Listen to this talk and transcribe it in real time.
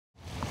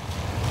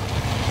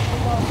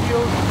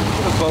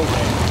boat.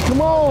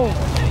 Come on.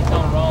 He's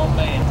on the wrong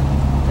man.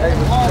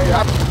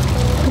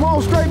 Come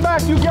on, straight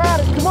back. You got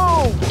it. Come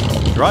on.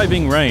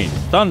 Driving rain,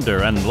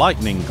 thunder, and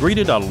lightning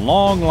greeted a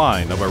long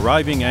line of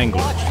arriving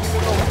anglers.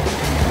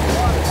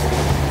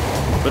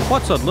 But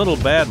what's a little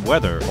bad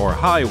weather or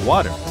high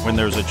water when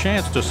there's a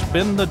chance to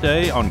spend the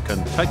day on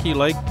Kentucky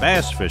Lake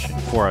bass fishing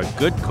for a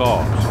good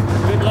cause?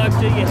 Good luck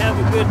to you. Have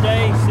a good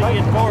day. See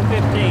you at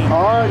 4:15.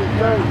 All right,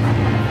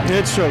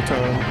 it's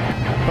showtime.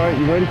 All right,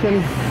 you ready,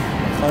 Kenny?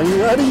 Are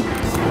you ready?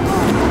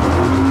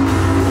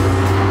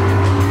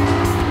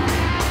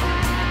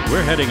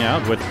 We're heading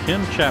out with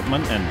Ken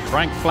Chapman and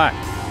Frank Flack,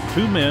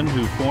 two men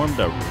who formed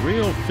a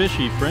real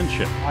fishy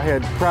friendship. I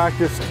had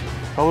practiced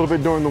a little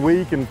bit during the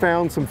week and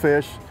found some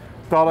fish.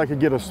 Thought I could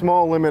get a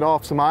small limit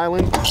off some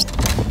island.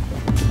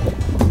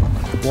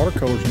 Water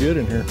color's good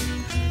in here.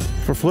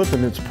 For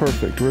flipping, it's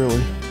perfect,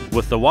 really.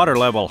 With the water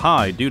level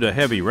high due to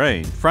heavy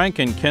rain, Frank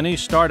and Kenny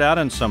start out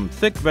in some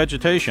thick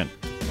vegetation,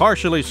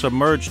 partially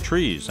submerged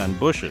trees and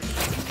bushes.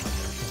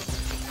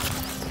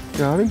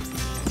 Got him?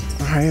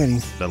 I had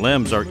him. The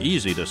limbs are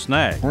easy to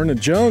snag. We're in the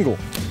jungle.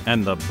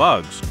 And the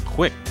bugs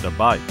quick to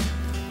bite.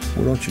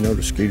 Well, don't you know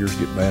the skeeters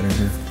get bad in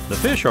here? The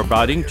fish are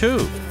biting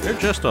too. They're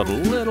just a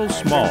little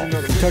small.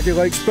 Kentucky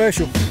Lake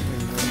Special.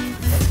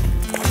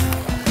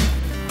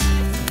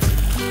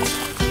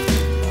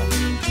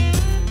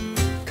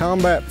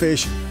 Combat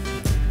fishing.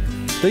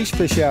 These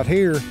fish out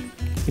here,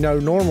 you know,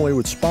 normally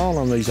would spawn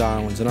on these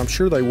islands, and I'm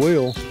sure they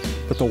will,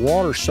 but the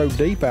water's so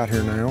deep out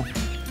here now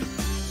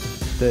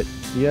that,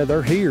 yeah,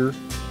 they're here,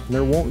 and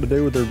they're wanting to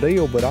do with their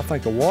deal, but I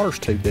think the water's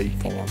too deep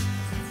for them.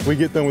 We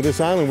get done with this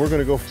island, we're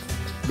gonna go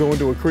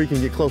into a creek and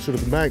get closer to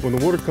the bank. When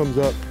the water comes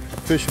up,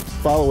 fish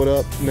follow it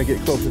up and they get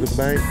closer to the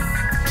bank.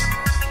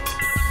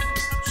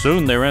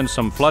 Soon they're in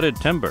some flooded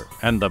timber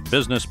and the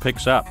business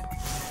picks up.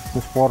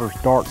 This water's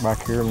dark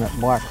back here and that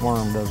black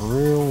worm does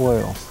real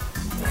well.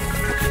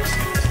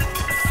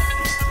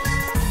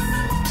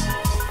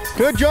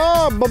 Good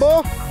job,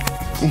 Bubba!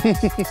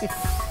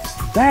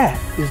 That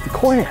is the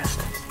quest.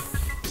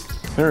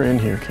 They're in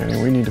here, Kenny.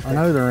 We need to. I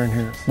know they're in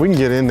here. We can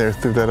get in there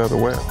through that other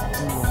well.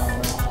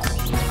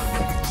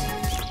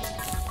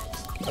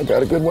 I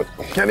got a good one.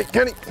 Kenny.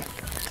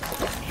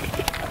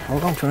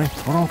 Hold on to him.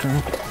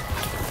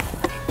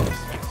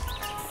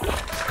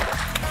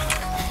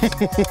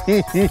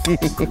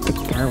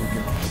 There we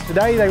go.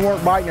 Today they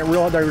weren't biting it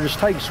real hard. They were just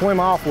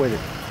swim off with it.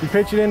 You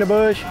pitch it in the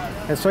bush,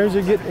 as soon as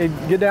it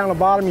get down the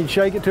bottom, you'd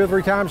shake it 2 or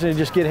 3 times and it'd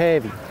just get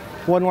heavy.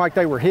 Wasn't like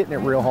they were hitting it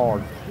real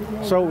hard.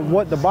 So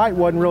the bite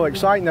wasn't real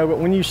exciting though, but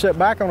when you sit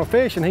back on a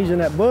fish and he's in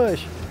that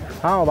bush,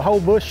 oh, the whole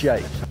bush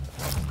shakes.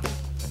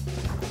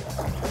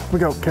 We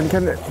go,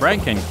 Kenny.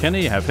 Frank and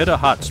Kenny have hit a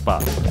hot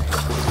spot.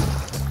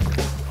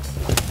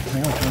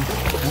 Hang on, Kenny.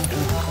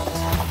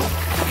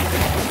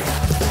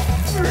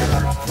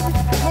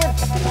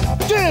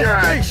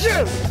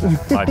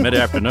 By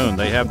mid-afternoon,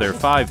 they have their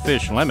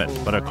 5-fish limit,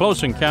 but a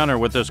close encounter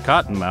with this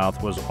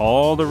cottonmouth was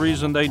all the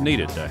reason they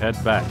needed to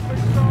head back.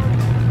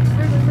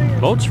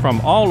 Boats from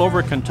all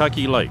over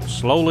Kentucky Lake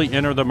slowly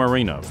enter the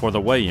marina for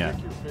the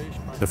weigh-in.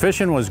 The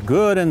fishing was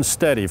good and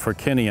steady for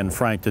Kenny and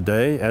Frank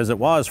today, as it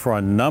was for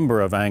a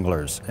number of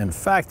anglers. In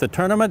fact, the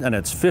tournament in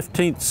its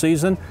 15th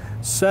season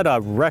set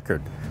a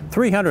record.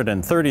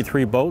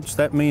 333 boats,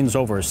 that means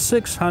over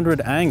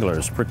 600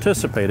 anglers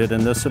participated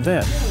in this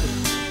event.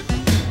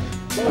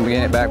 I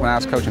began it back when I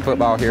was coaching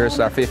football here. It's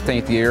our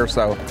 15th year,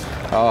 so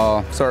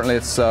certainly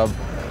it's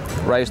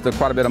raised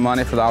quite a bit of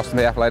money for the Austin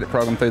Peay Athletic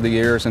Program through the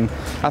years, and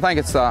I think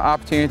it's an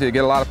opportunity to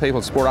get a lot of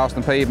people to support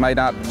Austin Peay who may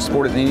not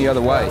support it in any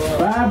other way.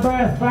 5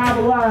 bass, 5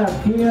 alive,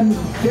 Ken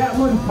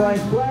Chapman, Frank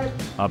Flack.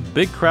 A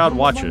big crowd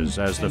watches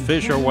as the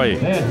fish are weighed.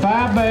 They had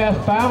 5 bass,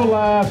 5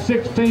 alive,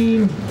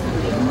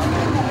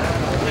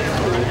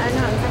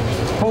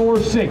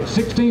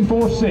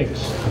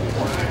 16.46.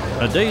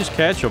 A day's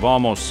catch of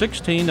almost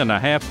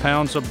 16.5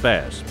 pounds of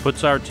bass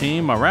puts our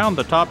team around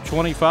the top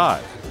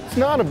 25. It's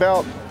not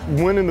about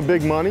winning the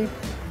big money,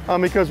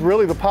 because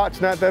really the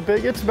pot's not that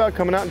big. It's about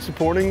coming out and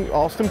supporting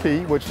Austin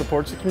Peay, which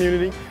supports the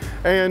community,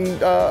 and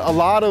a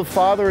lot of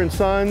father and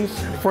sons,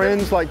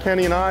 friends like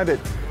Kenny and I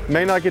that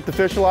may not get to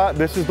fish a lot.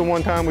 This is the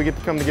one time we get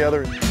to come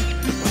together.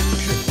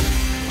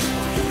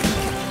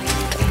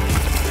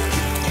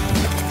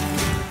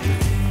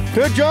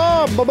 Good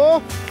job,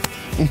 Bubba!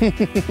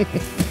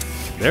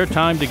 Their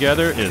time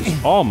together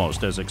is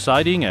almost as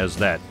exciting as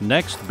that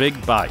next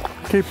big bite.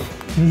 Keep it.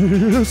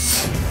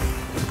 Yes,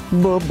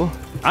 Bubba.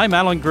 I'm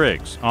Alan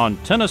Griggs on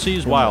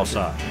Tennessee's Wild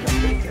Side.